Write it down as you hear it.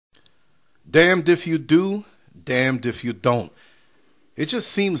Damned if you do, damned if you don't. It just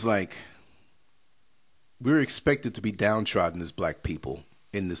seems like we're expected to be downtrodden as black people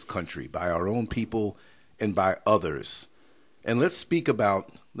in this country by our own people and by others. And let's speak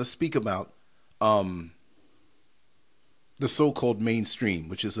about the so-called mainstream,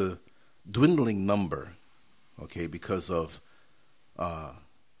 which is a dwindling number, okay, because of how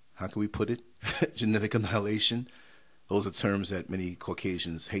can we put it? Genetic annihilation. Those are terms that many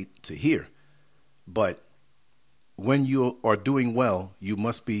Caucasians hate to hear. But when you are doing well, you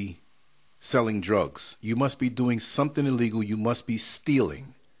must be selling drugs. You must be doing something illegal. You must be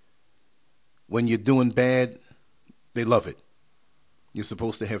stealing. When you're doing bad, they love it. You're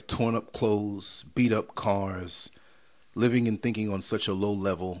supposed to have torn up clothes, beat up cars, living and thinking on such a low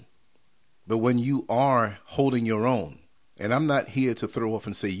level. But when you are holding your own, and I'm not here to throw off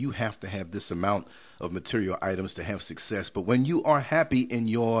and say you have to have this amount of material items to have success, but when you are happy in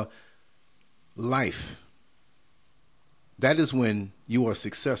your life, that is when you are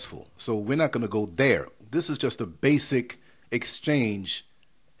successful. So we're not going to go there. This is just a basic exchange.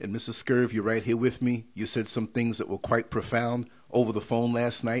 And Mrs. Scurv, you're right here with me. You said some things that were quite profound over the phone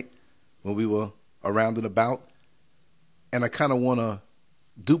last night when we were around and about. And I kind of want to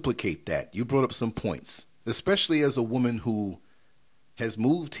duplicate that. You brought up some points, especially as a woman who has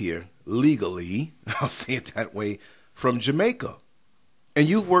moved here legally, I'll say it that way, from Jamaica. And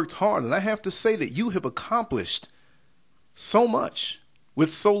you've worked hard. And I have to say that you have accomplished so much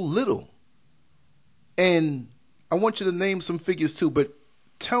with so little. And I want you to name some figures too, but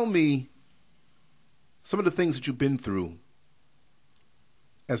tell me some of the things that you've been through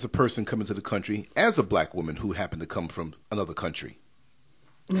as a person coming to the country, as a black woman who happened to come from another country.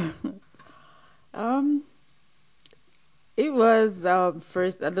 It was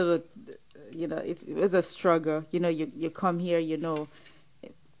first a little, it was a struggle. You come here,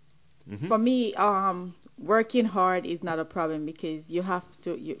 For me, working hard is not a problem because you have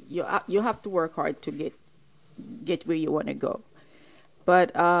to you have to work hard to get where you want to go.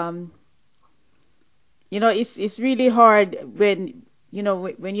 But it's really hard when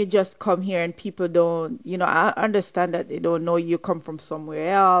when you just come here and people don't. I understand that they don't know you come from somewhere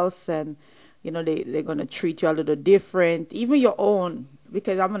else, and they're gonna treat you a little different, even your own.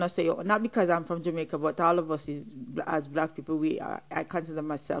 Because I'm gonna say, not because I'm from Jamaica, but all of us as black people, I consider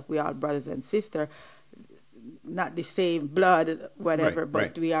myself, we are brothers and sisters, not the same blood, whatever, right, but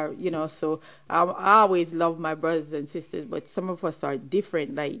right. We are, so I always love my brothers and sisters, but some of us are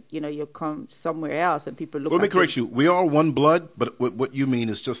different. Like, you come somewhere else and people look. Let me correct you. We are one blood, but what you mean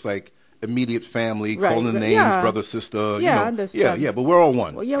is just like immediate family, right, calling names, yeah. brother, sister. Yeah, I understand. Yeah, but we're all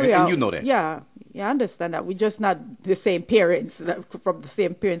one. Well, yeah, and you know that. Yeah, I understand that. We're just not the same parents, from the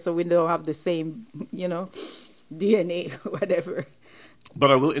same parents, so we don't have the same, DNA, whatever. But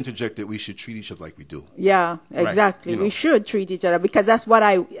I will interject that we should treat each other like we do. Yeah, exactly. Right. We should treat each other because that's what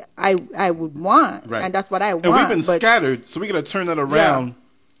I would want, right. And that's what I want. And we've been scattered, so we're going to turn that around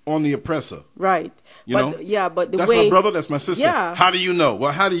on the oppressor. Right. But the that's way, my brother, that's my sister. Yeah. How do you know?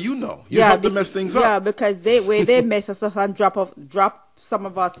 Well, how do you know? You help to mess things up. Yeah, because they mess us up and drop some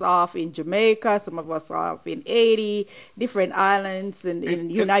of us off in Jamaica, some of us off in Haiti, different islands in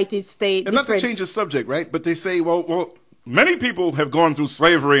United States. And not to change the subject, right? But they say, well, many people have gone through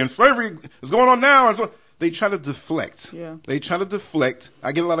slavery, and slavery is going on now. And so they try to deflect. Yeah. They try to deflect.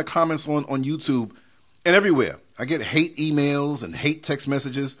 I get a lot of comments on YouTube and everywhere. I get hate emails and hate text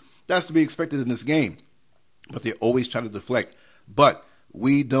messages. That's to be expected in this game. But they always try to deflect. But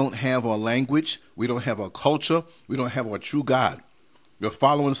we don't have our language. We don't have our culture. We don't have our true God. We're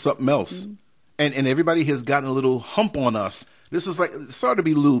following something else. Mm-hmm. And everybody has gotten a little hump on us. This is like, sorry to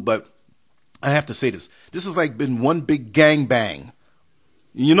be lewd, but I have to say this. This has like been one big gang bang.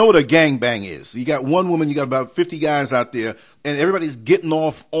 You know what a gang bang is. You got one woman, you got about 50 guys out there, and everybody's getting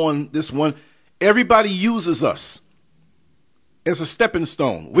off on this one. Everybody uses us as a stepping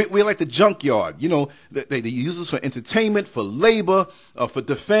stone. We're like the junkyard. They use us for entertainment, for labor, for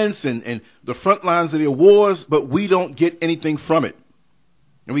defense, and the front lines of their wars, but we don't get anything from it.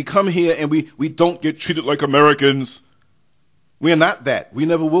 And we come here and we don't get treated like Americans. We are not that. We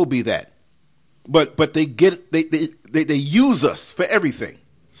never will be that. But they use us for everything.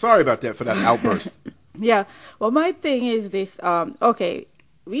 Sorry about that, for that outburst. Yeah. Well, my thing is this. Okay,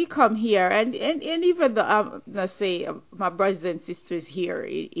 we come here and even let's say my brothers and sisters here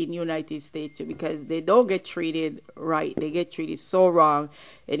in United States, because they don't get treated right. They get treated so wrong,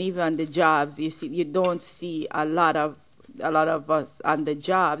 and even on the jobs, you don't see a lot of us on the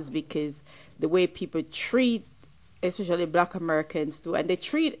jobs because the way people treat, especially Black Americans too, and they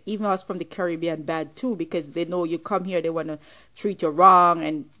treat even us from the Caribbean bad too, because they know you come here, they want to treat you wrong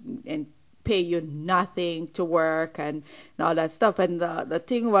and pay you nothing to work and all that stuff. And the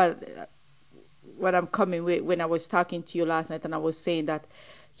thing about what I'm coming with, when I was talking to you last night, and I was saying that,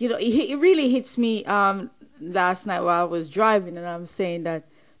 it really hits me last night while I was driving, and I'm saying that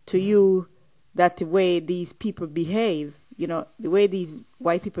to you, that the way these people behave, the way these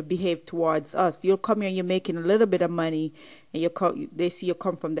white people behave towards us. You'll come here, you're making a little bit of money, and they see you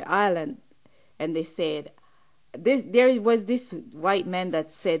come from the island, and they said, there was this white man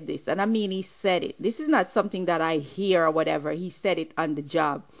that said this, and I mean, he said it. This is not something that I hear or whatever. He said it on the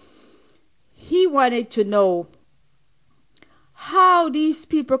job. He wanted to know how these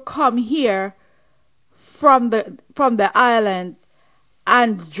people come here from the island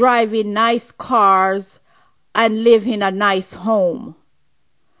and drive in nice cars and live in a nice home.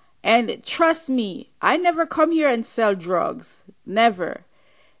 And trust me, I never come here and sell drugs. Never.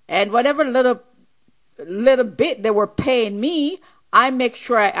 And whatever little bit they were paying me, I make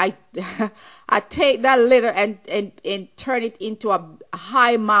sure I take that little and turn it into a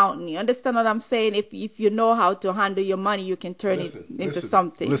high mountain. You understand what I'm saying? If you know how to handle your money, you can turn it into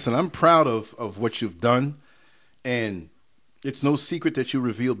something. Listen, I'm proud of what you've done, and it's no secret that you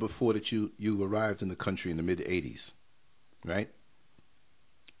revealed before that you arrived in the country in the mid-'80s, right?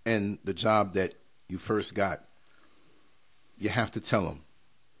 And the job that you first got, you have to tell them.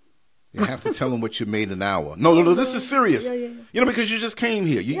 You have to tell them what you made an hour. No, this is serious. Yeah. Because you just came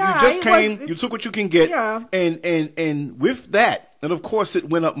here. You just came, you took what you can get. Yeah. And with that, and of course it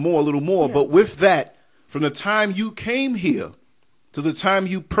went up a little more, but with that, from the time you came here to the time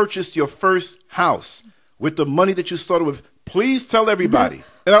you purchased your first house with the money that you started with, please tell everybody.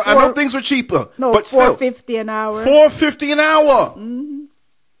 And I know things were cheaper, but still. $4.50 an hour. $4.50 an hour. Mm-hmm.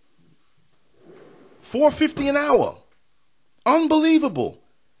 $4.50 an hour. Unbelievable.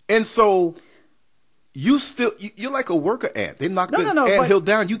 And so you're like a worker ant. They knock the anthill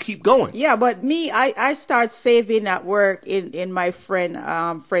down. You keep going. Yeah, but me, I start saving at work in my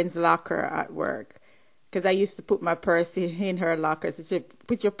friend's locker at work. Because I used to put my purse in her locker. So she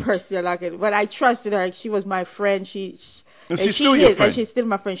put your purse in your locker. But I trusted her. She was my friend. She's still your friend. And she's still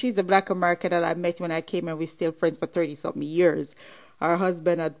my friend. She's a Black American that I met when I came, and we're still friends for 30-something years. Our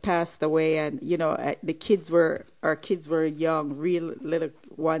husband had passed away, and our kids were young, real little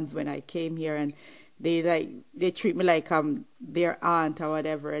ones when I came here, and they treat me like I'm their aunt or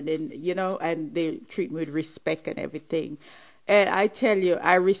whatever, and then and they treat me with respect and everything. And I tell you,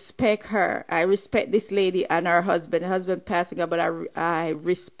 I respect her. I respect this lady and her husband. Her husband passing up, but I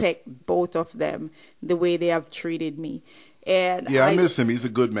respect both of them, the way they have treated me. And yeah, I miss him. He's a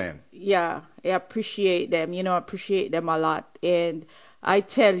good man. Yeah, I appreciate them. I appreciate them a lot. And I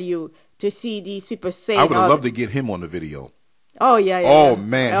tell you, to see these people say, I would have loved to get him on the video. Oh yeah. Oh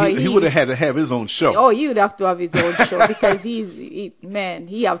man, he would have had to have his own show. Oh, he would have to have his own show because he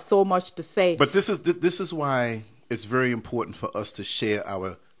has so much to say. But this is why it's very important for us to share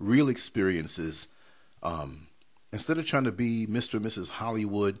our real experiences. Instead of trying to be Mr. and Mrs.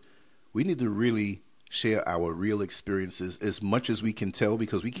 Hollywood, we need to really share our real experiences as much as we can tell,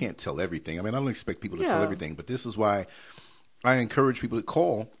 because we can't tell everything. I mean, I don't expect people to tell everything, but this is why I encourage people to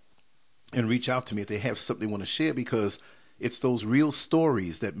call and reach out to me if they have something they want to share, because it's those real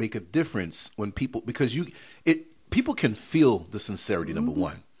stories that make a difference when people, because people can feel the sincerity, number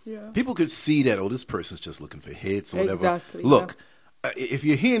one. Yeah. People could see that, this person's just looking for hits or whatever. Exactly, Look, if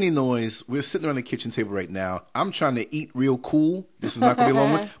you hear any noise, we're sitting around the kitchen table right now. I'm trying to eat real cool. This is not going to be a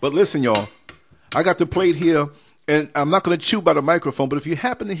long one. But listen, y'all, I got the plate here, and I'm not going to chew by the microphone, but if you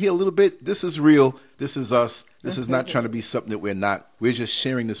happen to hear a little bit, this is real. This is us. This is not trying to be something that we're not. We're just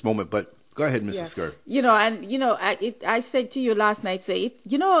sharing this moment. But go ahead, Mrs. Scurv. I said to you last night,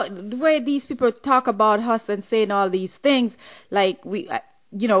 the way these people talk about us and saying all these things, like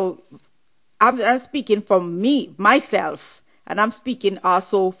I'm speaking from myself, and I'm speaking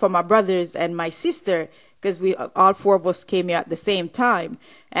also for my brothers and my sister, because all four of us came here at the same time,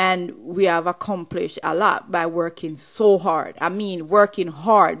 and we have accomplished a lot by working so hard. I mean, working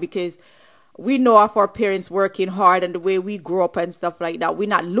hard, because we know of our parents working hard and the way we grew up and stuff like that. We're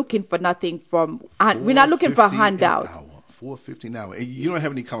not looking for nothing we're not looking for a handout. $4.50 an hour. And you don't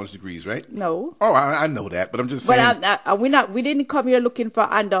have any college degrees, right? No. Oh, I know that, but I'm just saying. But we didn't come here looking for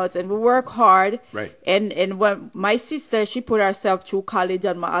handouts, and we work hard. Right. And when my sister, she put herself through college,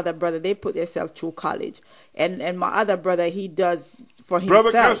 and my other brother, they put themselves through college. And my other brother, he does for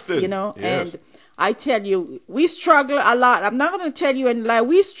himself, Brother Custon. Yes. And I tell you, we struggle a lot. I'm not going to tell you any lie.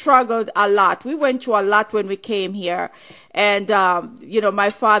 We struggled a lot. We went through a lot when we came here. And,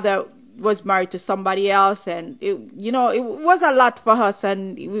 my father was married to somebody else, and it was a lot for us,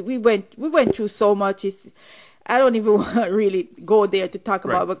 and we went through so much. I don't even want to really go there to talk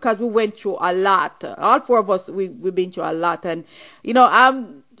about it because we went through a lot. All four of us, we've been through a lot. And,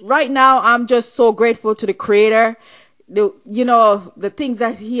 right now, I'm just so grateful to the Creator. The things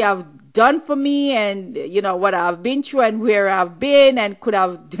that He have done for me and, what I've been through and where I've been and could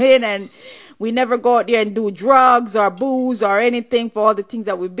have been. And we never go out there and do drugs or booze or anything for all the things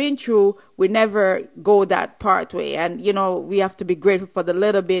that we've been through. We never go that part way. And, we have to be grateful for the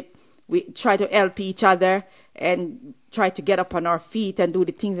little bit. We try to help each other and try to get up on our feet and do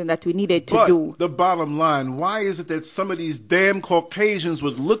the things that we needed to do. The bottom line, why is it that some of these damn Caucasians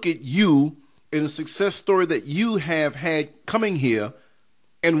would look at you in a success story that you have had coming here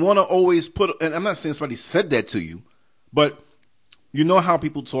and want to always and I'm not saying somebody said that to you, but you know how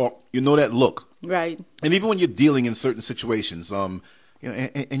people talk, that look. Right. And even when you're dealing in certain situations, and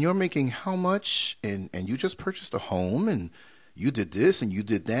you're making how much, and you just purchased a home, and you did this, and you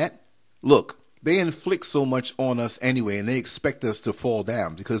did that. Look, they inflict so much on us anyway, and they expect us to fall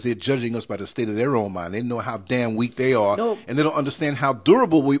down because they're judging us by the state of their own mind. They know how damn weak they are, and they don't understand how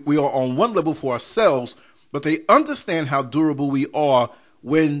durable we are on one level for ourselves, but they understand how durable we are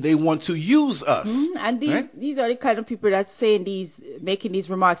when they want to use us. And these are the kind of people that making these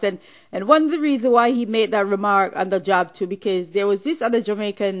remarks. And one of the reasons why he made that remark on the job too, because there was this other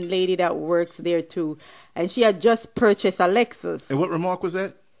Jamaican lady that works there too, and she had just purchased a Lexus. And what remark was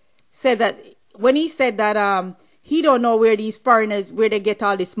that? Said that when he said that he don't know where these foreigners, where they get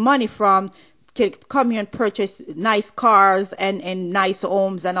all this money from, can come here and purchase nice cars and nice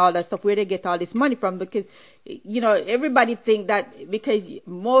homes and all that stuff, where they get all this money from. Because, everybody think that because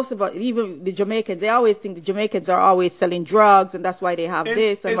most of us, even the Jamaicans, they always think the Jamaicans are always selling drugs and that's why they have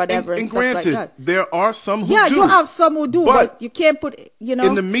this and whatever and stuff granted, like that. There are some who do. Yeah, you have some who do, but you can't put,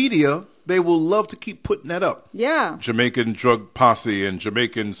 in the media, they will love to keep putting that up. Yeah. Jamaican drug posse and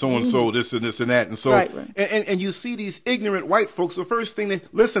Jamaican so-and-so, this and this and that. And so, right. And you see these ignorant white folks, the first thing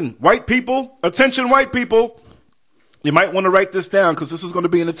listen, white people, attention white people, you might want to write this down because this is going to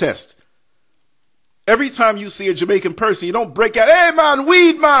be in the test. Every time you see a Jamaican person, you don't break out, hey man,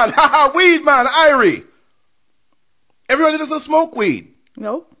 weed man, haha, weed man, Irie. Everybody doesn't smoke weed.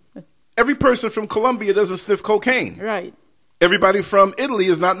 Nope. Every person from Colombia doesn't sniff cocaine. Right. Everybody from Italy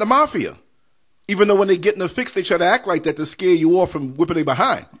is not in the mafia. Even though when they get in a fix, they try to act like that to scare you off from whipping their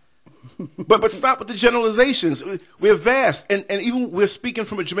behind. But stop with the generalizations. We're vast. And even we're speaking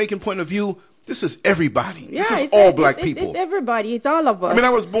from a Jamaican point of view. This is everybody. Yeah, this is all black people. It's everybody. It's all of us. I mean, I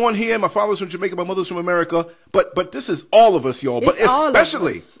was born here. My father's from Jamaica. My mother's from America. But this is all of us, y'all. But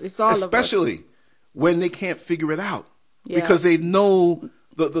especially when they can't figure it out. Yeah. Because they know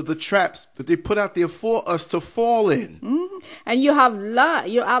the traps that they put out there for us to fall in. Mm-hmm. And you have a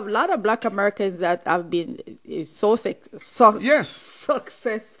lot of black Americans that have been successful,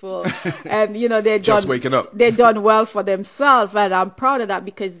 and they're just waking up. They've done well for themselves, and I'm proud of that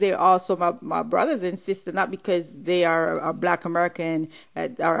because they're also my brothers and sisters, not because they are a black American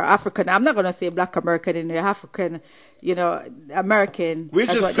or African. I'm not going to say black American and they're African. American. We're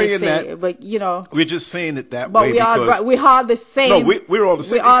just saying that, but we're just saying it that but way. But we are the same. No, we're all the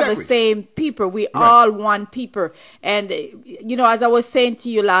same. We are the same people. We all one people. And as I was saying to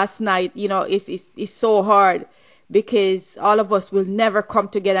you last night, it's so hard because all of us will never come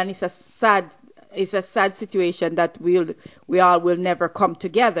together, and it's a sad situation that we all will never come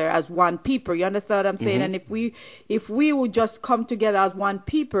together as one people. You understand what I'm saying? And if we would just come together as one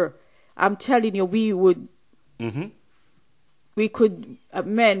people, I'm telling you, we would. We could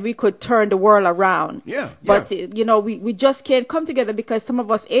turn the world around. Yeah. But we just can't come together because some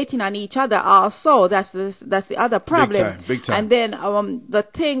of us hating on each other also. That's the other problem. Big time. And then the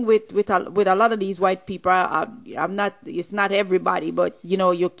thing with a lot of these white people, I'm not. It's not everybody, but you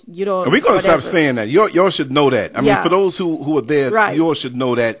don't. And we're gonna stop saying that. Y'all should know that. I mean, for those who are there, you all should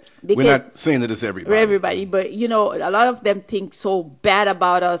know that. We're not saying that it's everybody. But a lot of them think so bad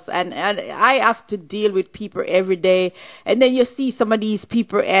about us, and I have to deal with people every day. And then you see some of these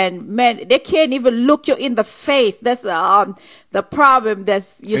people, and man, they can't even look you in the face. That's the problem. You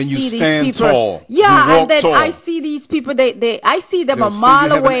see stand these people. Tall. Yeah, and then tall. I see these people. I see them a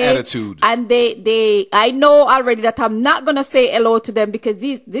mile away, an attitude. And I know already that I'm not gonna say hello to them because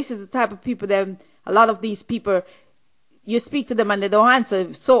this is the type of people. A lot of these people. You speak to them and they don't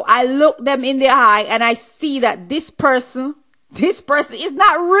answer. So I look them in the eye and I see that this person is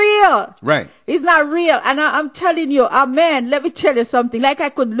not real. Right. It's not real. And I'm telling you, man, let me tell you something. Like I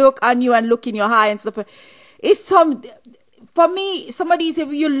could look on you and look in your eye and stuff. For me, some of these,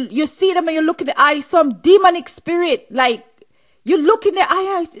 if you see them and you look in the eye, some demonic spirit, like you look in the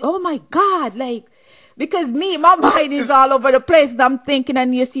eye, oh my God, like Because my mind is all over the place, and I'm thinking,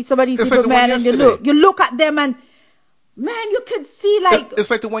 and you see some of these It's people, like the one man, and yesterday. you look at them, and man, you can see like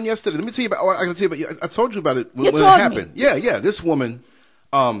It's like the one yesterday. Let me tell you about. I can tell you about. I told you about it when it told happened. me. Yeah. This woman.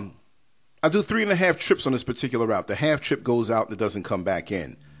 I do 3.5 trips on this particular route. The half trip goes out and it doesn't come back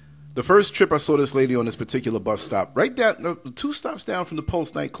in. The first trip I saw this lady on this particular bus stop, right down, no, 2 stops down from the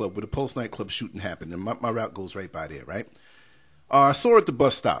Pulse nightclub where the Pulse nightclub shooting happened, and my route goes right by there, right? I saw her at the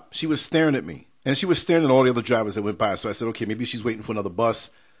bus stop. She was staring at me, and she was staring at all the other drivers that went by. So I said, okay, maybe she's waiting for another bus,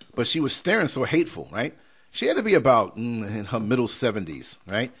 but she was staring so hateful, right? She had to be about in her middle 70s,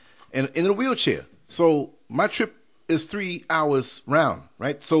 right? And in a wheelchair. So my trip is 3 hours round,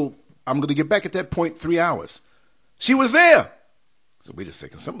 right? So I'm going to get back at that point 3 hours. She was there. So wait a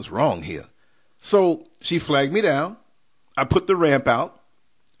second, something's wrong here. So she flagged me down. I put the ramp out.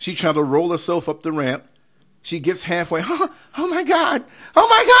 She tried to roll herself up the ramp. She gets halfway. Oh my God. Oh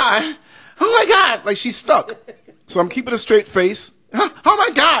my God. Oh my God. Like she's stuck. So I'm keeping a straight face. Oh my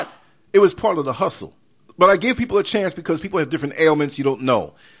God. It was part of the hustle. But I gave people a chance because people have different ailments you don't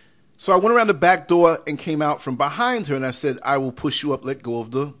know. So I went around the back door and came out from behind her, and I said, I will push you up, let go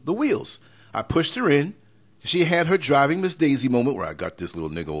of the wheels. I pushed her in. She had her driving Miss Daisy moment where I got this little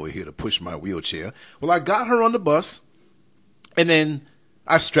nigga over here to push my wheelchair. Well, I got her on the bus, and then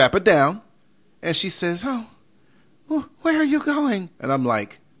I strap her down, and she says, oh, where are you going? And I'm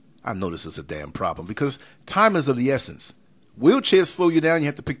like, I know this is a damn problem because time is of the essence. Wheelchairs slow you down, you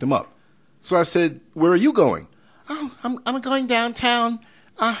have to pick them up. So I said, where are you going? Oh, I'm going downtown,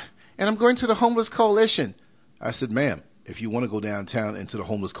 and I'm going to the Homeless Coalition. I said, ma'am, if you want to go downtown into the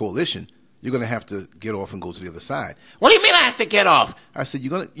Homeless Coalition, you're going to have to get off and go to the other side. What do you mean I have to get off? I said,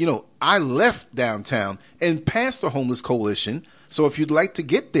 I left downtown and passed the Homeless Coalition. So if you'd like to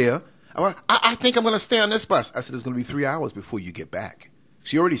get there, I think I'm going to stay on this bus. I said, it's going to be 3 hours before you get back.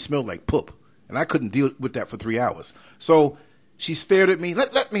 She already smelled like poop, and I couldn't deal with that for 3 hours. So she stared at me,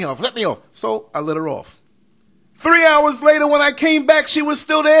 let me off, let me off. So I let her off. 3 hours later, when I came back, she was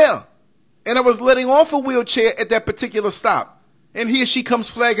still there. And I was letting off a wheelchair at that particular stop. And here she comes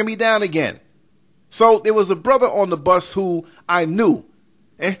flagging me down again. So there was a brother on the bus who I knew.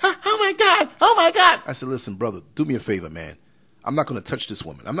 And, oh my God, oh my God. I said, listen, brother, do me a favor, man. I'm not going to touch this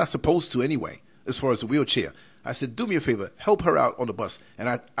woman. I'm not supposed to anyway, as far as the wheelchair. I said, do me a favor, help her out on the bus.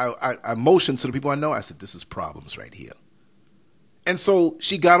 And I motioned to the people I know. I said, this is problems right here. And so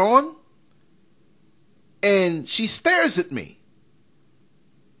she got on, and she stares at me.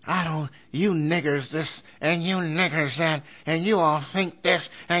 You niggers this, and you niggers that, and you all think this,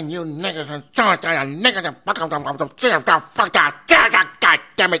 and you niggers and fuck that, God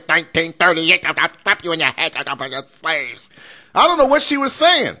damn it, 1938, I'll slap you in your head, I'll slaves. I don't know what she was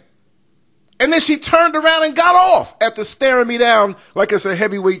saying. And then she turned around and got off after staring me down like it's a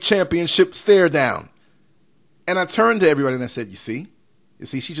heavyweight championship stare down. And I turned to everybody and I said, you see,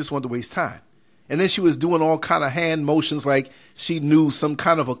 she just wanted to waste time. And then she was doing all kind of hand motions like she knew some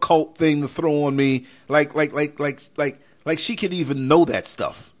kind of occult thing to throw on me, like she could even know that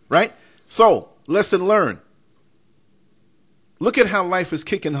stuff, right? So, lesson learned. Look at how life is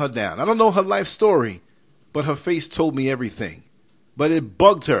kicking her down. I don't know her life story, but her face told me everything. But it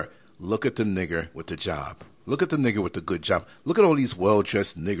bugged her. Look at the nigger with the job. Look at the nigger with the good job. Look at all these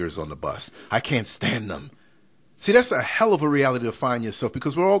well-dressed niggers on the bus. I can't stand them. See, that's a hell of a reality to find yourself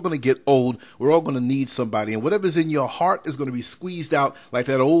because we're all going to get old. We're all going to need somebody. And whatever's in your heart is going to be squeezed out like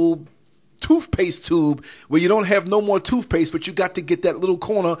that old toothpaste tube where you don't have no more toothpaste, but you got to get that little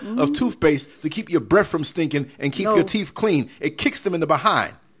corner of toothpaste to keep your breath from stinking and keep your teeth clean. It kicks them in the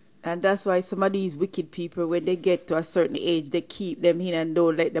behind. And that's why some of these wicked people, when they get to a certain age, they keep them in and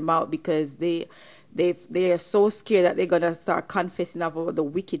don't let them out because they are so scared that they're going to start confessing about the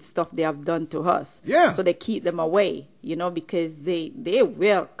wicked stuff they have done to us. Yeah. So they keep them away, because they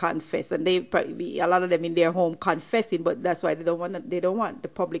will confess. And they probably, a lot of them in their home confessing, but that's why they don't want the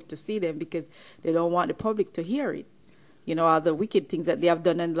public to see them because they don't want the public to hear it. All the wicked things that they have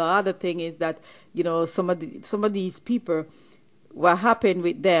done. And the other thing is that, some of these people, what happened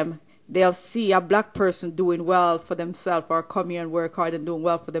with them, they'll see a black person doing well for themselves or coming and work hard and doing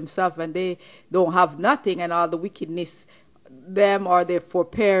well for themselves and they don't have nothing and all the wickedness, them or their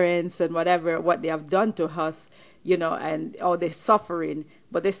foreparents and what they have done to us, or they're suffering.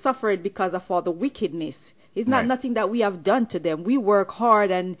 But they're suffering because of all the wickedness. It's not nothing that we have done to them. We work hard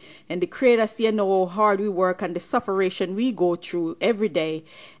and the Creator see how hard we work and the suffering we go through every day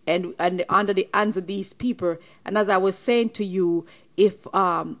and under the hands of these people. And as I was saying to you, if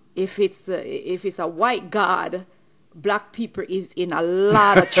it's a white God black people is in a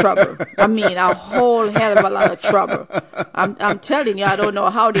lot of trouble. I mean, a whole hell of a lot of trouble. I'm telling you, I don't know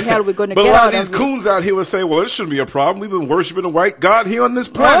how the hell we're going to get out of it. But a lot of these coons out here will say, well, it shouldn't be a problem. We've been worshiping a white God here on this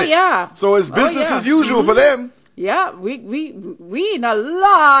planet. Oh, yeah. So it's business as usual for them. Yeah, we in a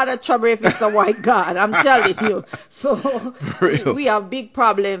lot of trouble if it's a white God. I'm telling you. So we have big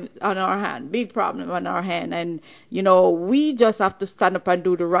problems on our hand. And, we just have to stand up and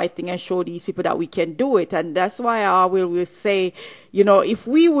do the right thing and show these people that we can do it. And that's why I will say, if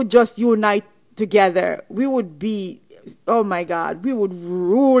we would just unite together, we would be, oh my God, we would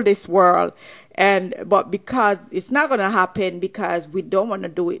rule this world. But because it's not going to happen, because we don't want to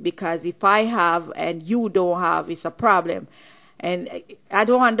do it, because if I have and you don't have, it's a problem. And I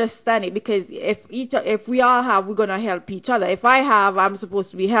don't understand it, because if we all have, we're going to help each other. If I have, I'm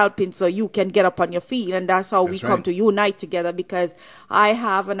supposed to be helping so you can get up on your feet. And that's how we come to unite together, because I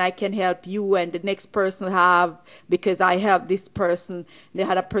have and I can help you, and the next person have because I help this person. The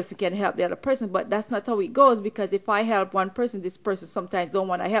other person can help the other person. But that's not how it goes, because if I help one person, this person sometimes don't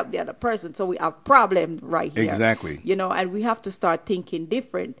want to help the other person. So we have problems right here. Exactly. And we have to start thinking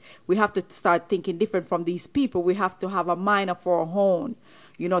different. We have to start thinking different from these people. We have to have a mind of our own,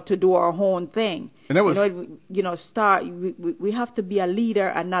 to do our own thing. And that was, we have to be a leader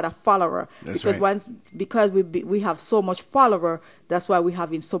and not a follower. That's because we have so much follower, that's why we're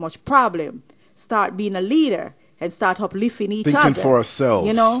having so much problem. Start being a leader and start uplifting each other. Thinking for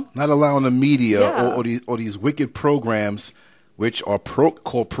ourselves, not allowing the media or these wicked programs, which are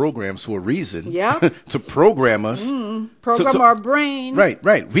called programs for a reason, to program us. Program our brain.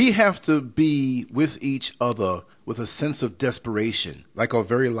 Right. We have to be with each other with a sense of desperation, like our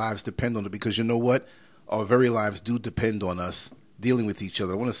very lives depend on it, because you know what? Our very lives do depend on us dealing with each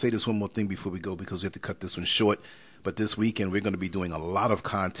other. I want to say this one more thing before we go, because we have to cut this one short. But this weekend, we're going to be doing a lot of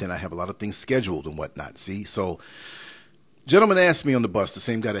content. I have a lot of things scheduled and whatnot. See? So, gentleman asked me on the bus, the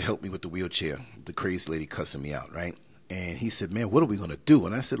same guy that helped me with the wheelchair, the crazy lady cussing me out, right? And he said, man, what are we going to do?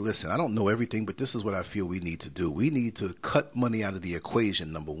 And I said, listen, I don't know everything, but this is what I feel we need to do. We need to cut money out of the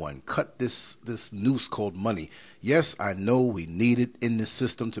equation, number one. Cut this noose called money. Yes, I know we need it in this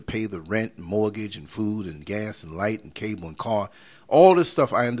system to pay the rent and mortgage and food and gas and light and cable and car. All this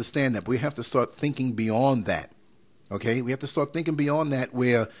stuff, I understand that. But we have to start thinking beyond that. Okay? We have to start thinking beyond that,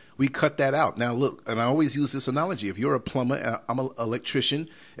 where we cut that out. Now, look, and I always use this analogy. If you're a plumber, I'm an electrician.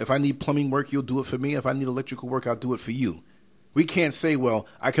 If I need plumbing work, you'll do it for me. If I need electrical work, I'll do it for you. We can't say, well,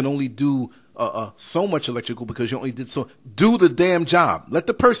 I can only do so much electrical because you only did so. Do the damn job. Let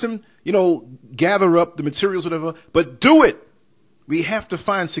the person, gather up the materials, whatever, but do it. We have to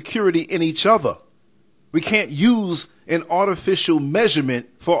find security in each other. We can't use an artificial measurement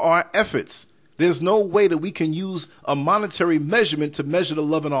for our efforts. There's no way that we can use a monetary measurement to measure the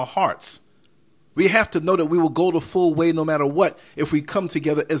love in our hearts. We have to know that we will go the full way no matter what if we come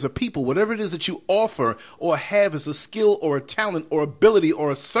together as a people. Whatever it is that you offer or have as a skill or a talent or ability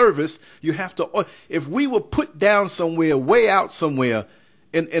or a service, you have to. If we were put down somewhere, way out somewhere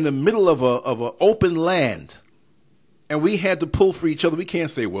in the middle of a open land, and we had to pull for each other, we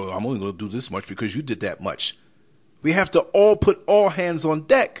can't say, well, I'm only going to do this much because you did that much. We have to all put all hands on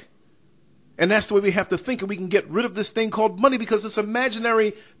deck. And that's the way we have to think, and we can get rid of this thing called money, because it's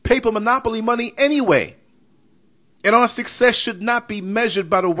imaginary paper monopoly money anyway. And our success should not be measured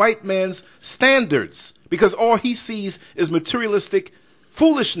by the white man's standards, because all he sees is materialistic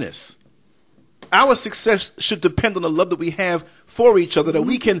foolishness. Our success should depend on the love that we have for each other, that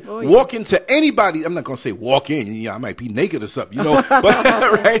we can walk into anybody. I'm not going to say walk in. I might be naked or something, but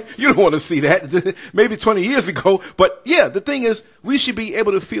right? You don't want to see that. Maybe 20 years ago. But yeah, the thing is, we should be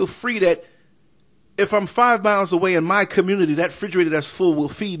able to feel free that if I'm 5 miles away in my community, that refrigerator that's full will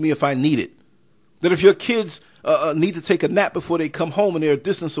feed me if I need it. That if your kids need to take a nap before they come home and they're a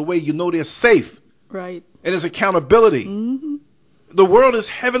distance away, they're safe. Right. And there's accountability. Mm-hmm. The world is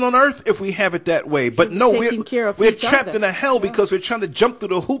heaven on earth if we have it that way. But no, we're trapped in a hell because we're trying to jump through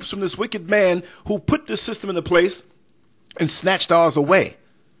the hoops from this wicked man who put this system into place and snatched ours away.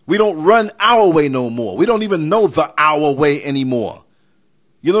 We don't run our way no more. We don't even know the our way anymore.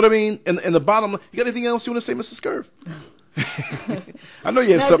 You know what I mean? And the bottom, you got anything else you want to say, Mr. Scurv? I know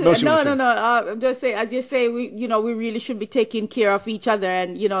you have something else you want to say. No. I just say we really should be taking care of each other,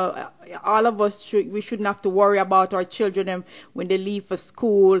 and all of us we shouldn't have to worry about our children when they leave for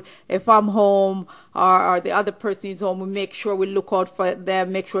school. If I'm home or the other person is home, we make sure we look out for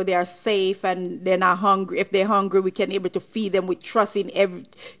them, make sure they are safe and they're not hungry. If they're hungry, we can able to feed them. We trust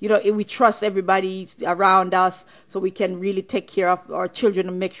we trust everybody around us, so we can really take care of our children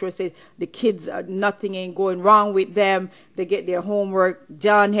and make sure the kids nothing ain't going wrong with them. They get their homework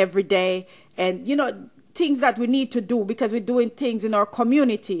done every day, and things that we need to do because we're doing things in our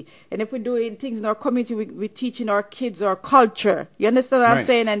community. And if we're doing things in our community, we're teaching our kids our culture. You understand what I'm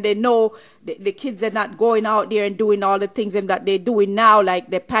saying? And they know the kids are not going out there and doing all the things that they're doing now, like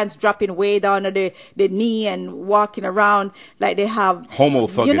their pants dropping way down to the knee and walking around like they have homo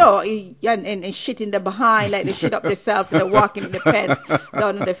thugging. You know, and shit in the behind, like they shit up themselves and they're walking in the pants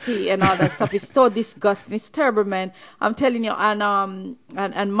down to the feet and all that stuff. It's so disgusting. It's terrible, man. I'm telling you.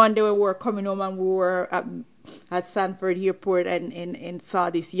 And Monday when we were coming home and we were at Sanford Airport and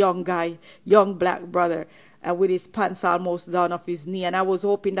saw this young guy, young black brother, with his pants almost down off his knee, and I was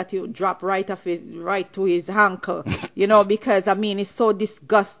hoping that he would drop right to his ankle, you know, because I mean it's so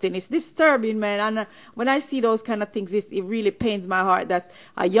disgusting, it's disturbing, man. And when I see those kind of things, it really pains my heart that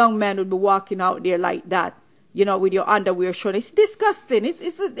a young man would be walking out there like that, you know, with your underwear showing. It's disgusting.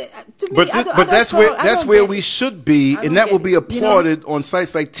 It's to me. But that's where we should be, and that will be applauded on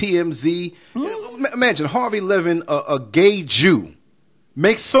sites like TMZ. Imagine Harvey Levin, a gay Jew,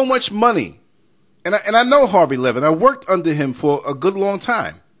 makes so much money. And I know Harvey Levin. I worked under him for a good long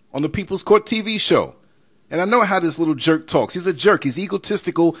time on the People's Court TV show. And I know how this little jerk talks. He's a jerk. He's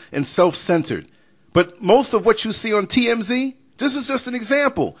egotistical and self-centered. But most of what you see on TMZ, this is just an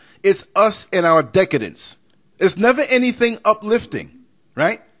example. It's us and our decadence. It's never anything uplifting,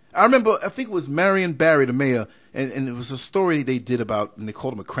 right? I remember, I think it was Marion Barry, the mayor, and it was a story they did about, and they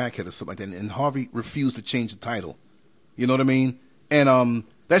called him a crackhead or something like that, and Harvey refused to change the title. You know what I mean? And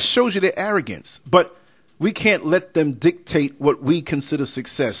that shows you their arrogance. But we can't let them dictate what we consider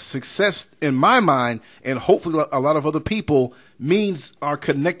success. Success, in my mind, and hopefully a lot of other people, means our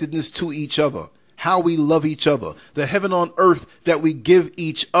connectedness to each other, how we love each other, the heaven on earth that we give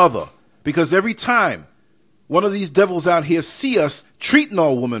each other. Because every time one of these devils out here see us treating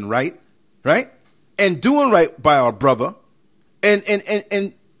our woman right, and doing right by our brother, and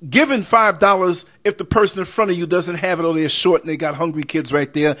giving $5 if the person in front of you doesn't have it or they're short and they got hungry kids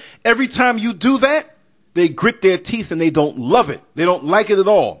right there. Every time you do that, they grit their teeth and they don't love it. They don't like it at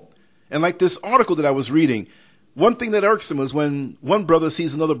all. And like this article that I was reading, one thing that irks them is when one brother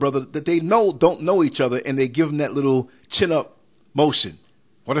sees another brother that they know don't know each other and they give them that little chin up motion.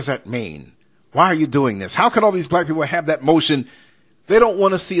 What does that mean? Why are you doing this? How can all these black people have that motion? They don't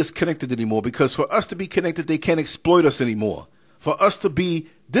want to see us connected anymore, because for us to be connected, they can't exploit us anymore. For us to be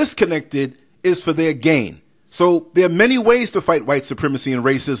disconnected is for their gain. So there are many ways to fight white supremacy and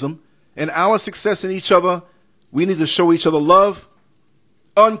racism. And our success in each other, we need to show each other love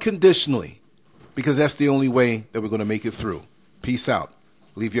unconditionally, because that's the only way that we're going to make it through. Peace out.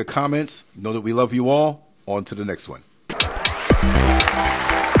 Leave your comments. Know that we love you all. On to the next one.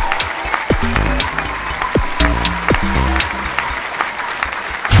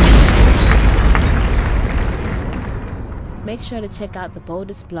 Make sure to check out the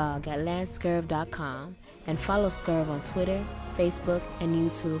boldest blog at LanceScurv.com and follow Scurv on Twitter, Facebook, and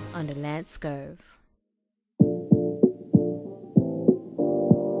YouTube under LanceScurv.